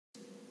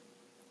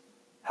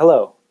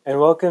Hello,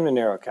 and welcome to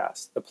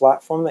Neurocast, the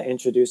platform that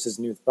introduces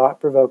new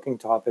thought-provoking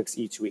topics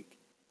each week,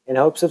 in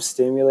hopes of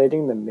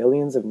stimulating the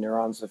millions of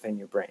neurons within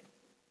your brain.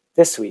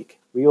 This week,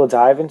 we will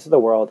dive into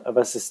the world of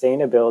a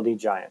sustainability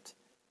giant,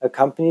 a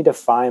company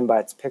defined by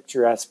its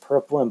picturesque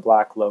purple and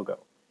black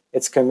logo,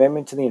 its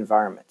commitment to the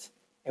environment,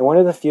 and one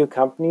of the few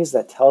companies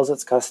that tells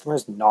its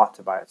customers not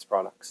to buy its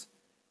products.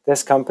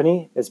 This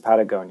company is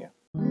Patagonia.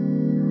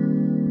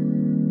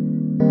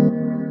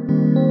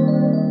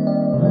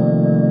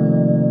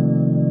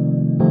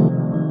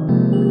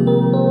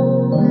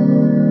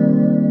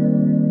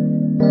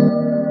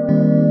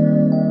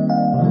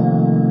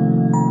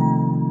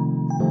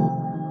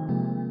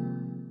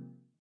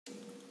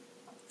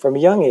 From a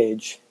young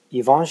age,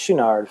 Yvon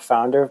Chouinard,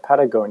 founder of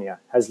Patagonia,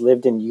 has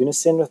lived in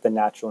unison with the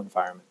natural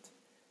environment.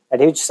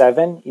 At age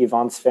 7,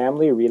 Yvon's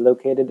family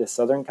relocated to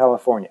Southern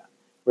California,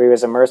 where he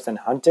was immersed in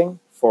hunting,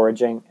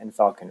 foraging, and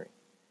falconry.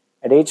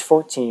 At age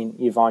 14,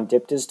 Yvon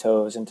dipped his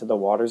toes into the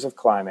waters of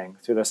climbing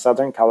through the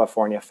Southern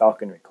California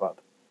Falconry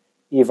Club.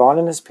 Yvon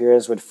and his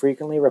peers would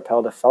frequently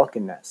rappel to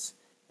falcon nests,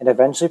 and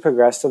eventually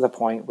progress to the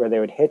point where they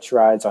would hitch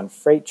rides on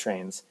freight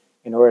trains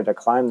in order to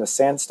climb the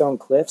sandstone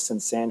cliffs in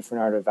San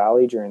Fernando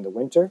Valley during the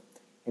winter,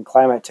 and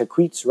climb at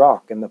Tequit's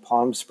Rock in the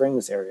Palm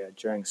Springs area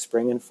during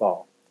spring and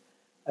fall.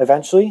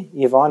 Eventually,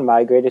 Yvon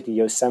migrated to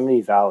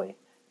Yosemite Valley,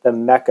 the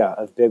mecca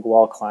of big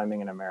wall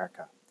climbing in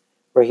America,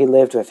 where he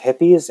lived with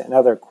hippies and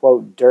other,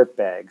 quote,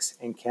 dirtbags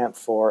in Camp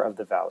 4 of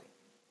the valley.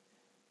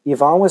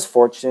 Yvon was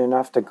fortunate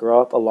enough to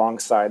grow up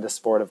alongside the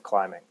sport of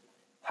climbing.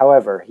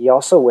 However, he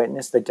also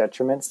witnessed the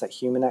detriments that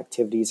human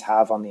activities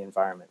have on the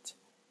environment.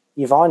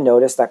 Yvon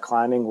noticed that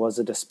climbing was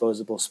a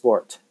disposable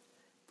sport.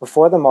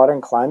 Before the modern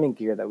climbing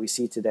gear that we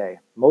see today,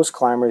 most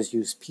climbers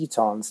used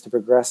pitons to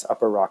progress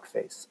up a rock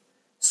face.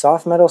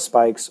 Soft metal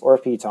spikes, or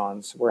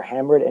pitons, were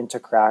hammered into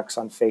cracks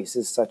on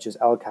faces such as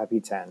El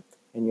Capitan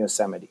in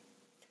Yosemite.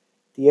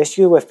 The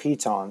issue with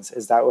pitons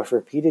is that with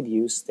repeated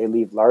use, they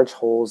leave large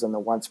holes in the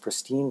once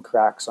pristine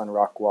cracks on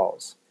rock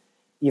walls.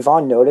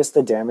 Yvon noticed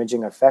the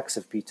damaging effects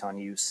of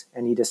piton use,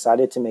 and he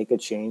decided to make a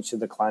change to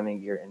the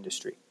climbing gear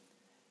industry.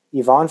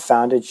 Yvon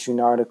founded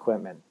Chouinard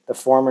Equipment, the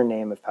former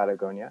name of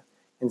Patagonia,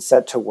 and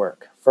set to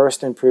work,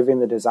 first improving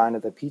the design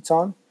of the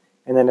piton,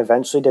 and then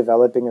eventually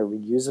developing a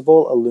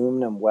reusable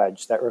aluminum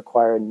wedge that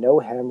required no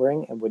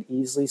hammering and would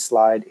easily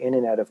slide in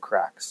and out of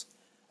cracks,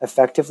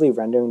 effectively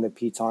rendering the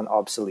piton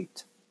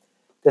obsolete.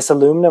 This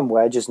aluminum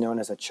wedge is known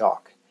as a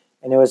chock,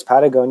 and it was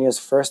Patagonia's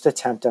first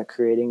attempt at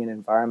creating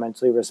an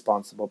environmentally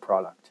responsible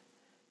product.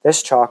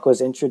 This chock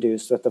was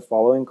introduced with the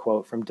following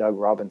quote from Doug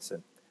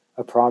Robinson,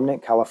 a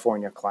prominent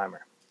California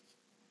climber.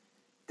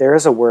 "There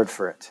is a word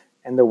for it,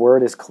 and the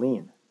word is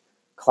clean.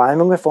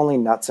 Climbing with only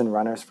nuts and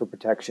runners for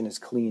protection is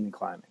clean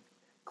climbing.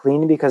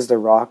 Clean because the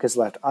rock is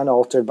left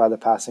unaltered by the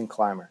passing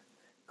climber.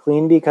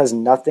 Clean because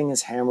nothing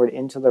is hammered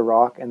into the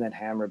rock and then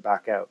hammered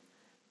back out.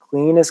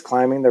 Clean is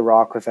climbing the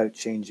rock without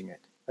changing it,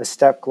 a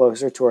step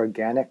closer to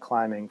organic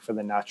climbing for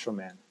the natural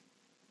man."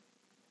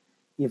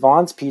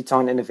 Yvon's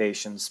piton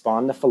innovation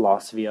spawned the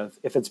philosophy of,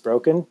 if it's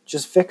broken,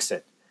 just fix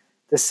it.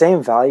 The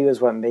same value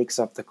is what makes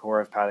up the core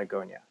of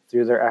Patagonia,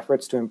 through their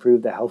efforts to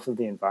improve the health of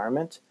the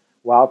environment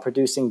while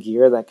producing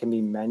gear that can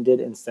be mended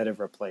instead of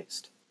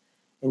replaced.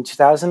 In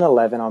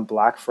 2011, on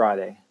Black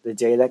Friday, the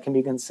day that can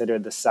be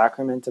considered the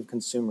sacrament of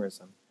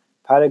consumerism,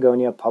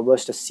 Patagonia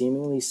published a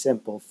seemingly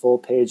simple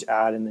full-page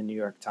ad in the New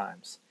York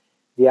Times.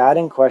 The ad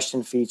in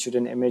question featured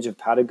an image of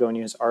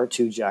Patagonia's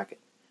R2 jacket,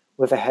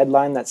 with a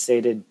headline that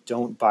stated,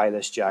 "Don't buy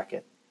this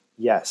jacket."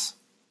 Yes,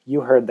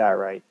 you heard that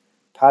right.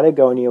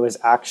 Patagonia was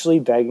actually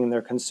begging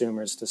their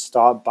consumers to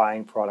stop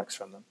buying products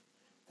from them.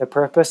 The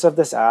purpose of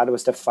this ad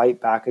was to fight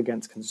back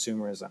against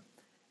consumerism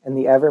and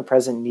the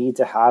ever-present need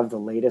to have the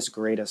latest,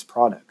 greatest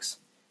products.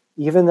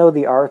 Even though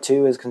the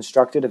R2 is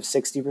constructed of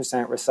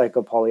 60%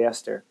 recycled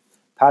polyester,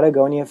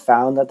 Patagonia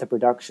found that the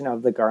production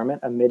of the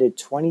garment emitted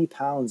 20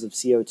 pounds of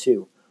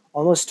CO2,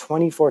 almost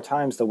 24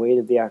 times the weight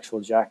of the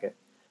actual jacket.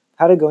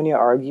 Patagonia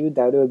argued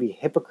that it would be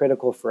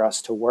hypocritical for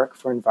us to work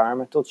for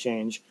environmental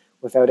change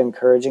without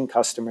encouraging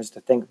customers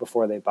to think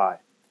before they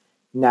buy.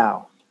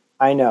 Now,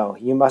 I know,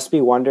 you must be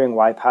wondering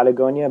why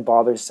Patagonia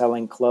bothers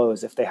selling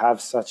clothes if they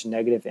have such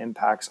negative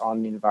impacts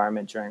on the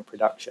environment during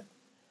production.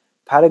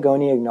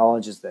 Patagonia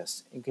acknowledges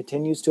this and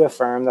continues to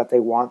affirm that they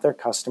want their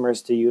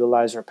customers to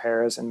utilize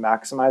repairs and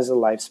maximize the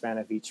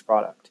lifespan of each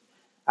product.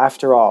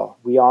 After all,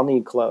 we all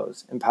need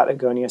clothes, and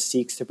Patagonia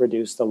seeks to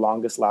produce the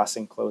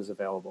longest-lasting clothes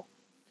available.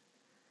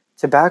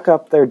 To back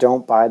up their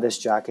Don't Buy This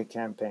Jacket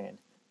campaign,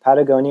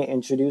 Patagonia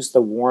introduced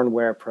the Worn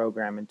Wear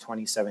program in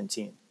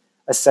 2017.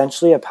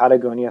 Essentially a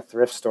Patagonia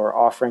thrift store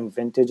offering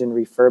vintage and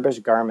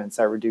refurbished garments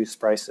at reduced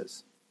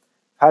prices.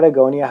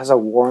 Patagonia has a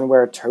Worn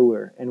Wear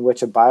tour in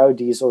which a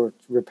biodiesel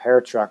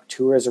repair truck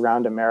tours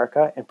around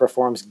America and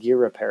performs gear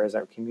repairs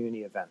at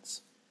community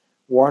events.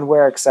 Worn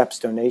Wear accepts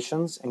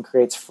donations and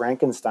creates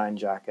Frankenstein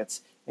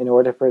jackets in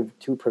order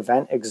to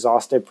prevent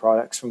exhausted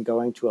products from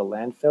going to a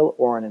landfill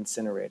or an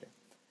incinerator.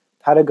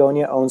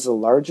 Patagonia owns the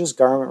largest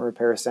garment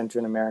repair center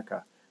in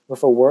America,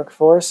 with a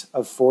workforce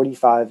of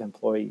 45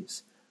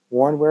 employees.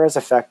 Worn wear is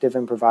effective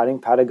in providing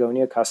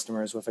Patagonia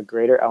customers with a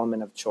greater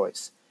element of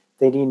choice.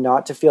 They need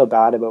not to feel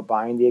bad about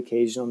buying the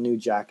occasional new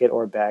jacket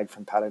or bag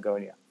from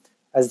Patagonia,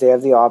 as they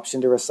have the option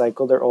to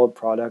recycle their old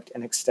product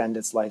and extend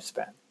its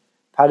lifespan.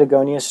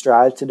 Patagonia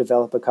strives to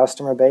develop a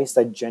customer base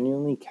that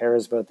genuinely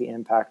cares about the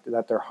impact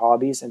that their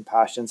hobbies and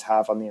passions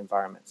have on the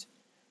environment.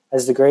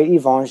 As the great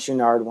Yvon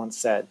Chouinard once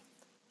said,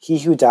 "He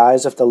who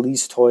dies with the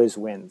least toys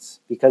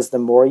wins, because the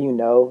more you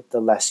know, the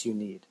less you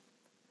need."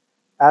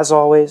 As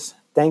always,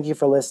 thank you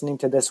for listening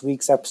to this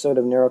week's episode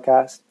of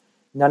Neurocast.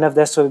 None of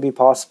this would be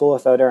possible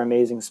without our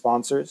amazing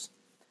sponsors.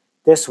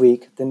 This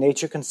week, the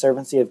Nature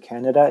Conservancy of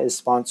Canada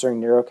is sponsoring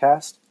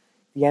Neurocast.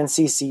 The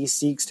NCC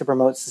seeks to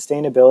promote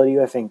sustainability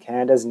within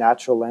Canada's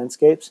natural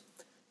landscapes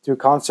through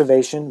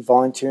conservation,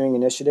 volunteering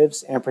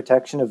initiatives, and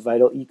protection of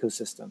vital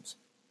ecosystems.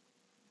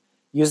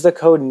 Use the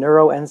code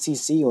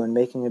NeuroNCC when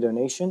making a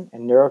donation,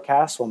 and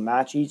Neurocast will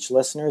match each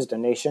listener's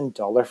donation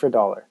dollar for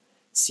dollar.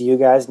 See you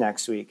guys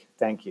next week.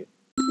 Thank you.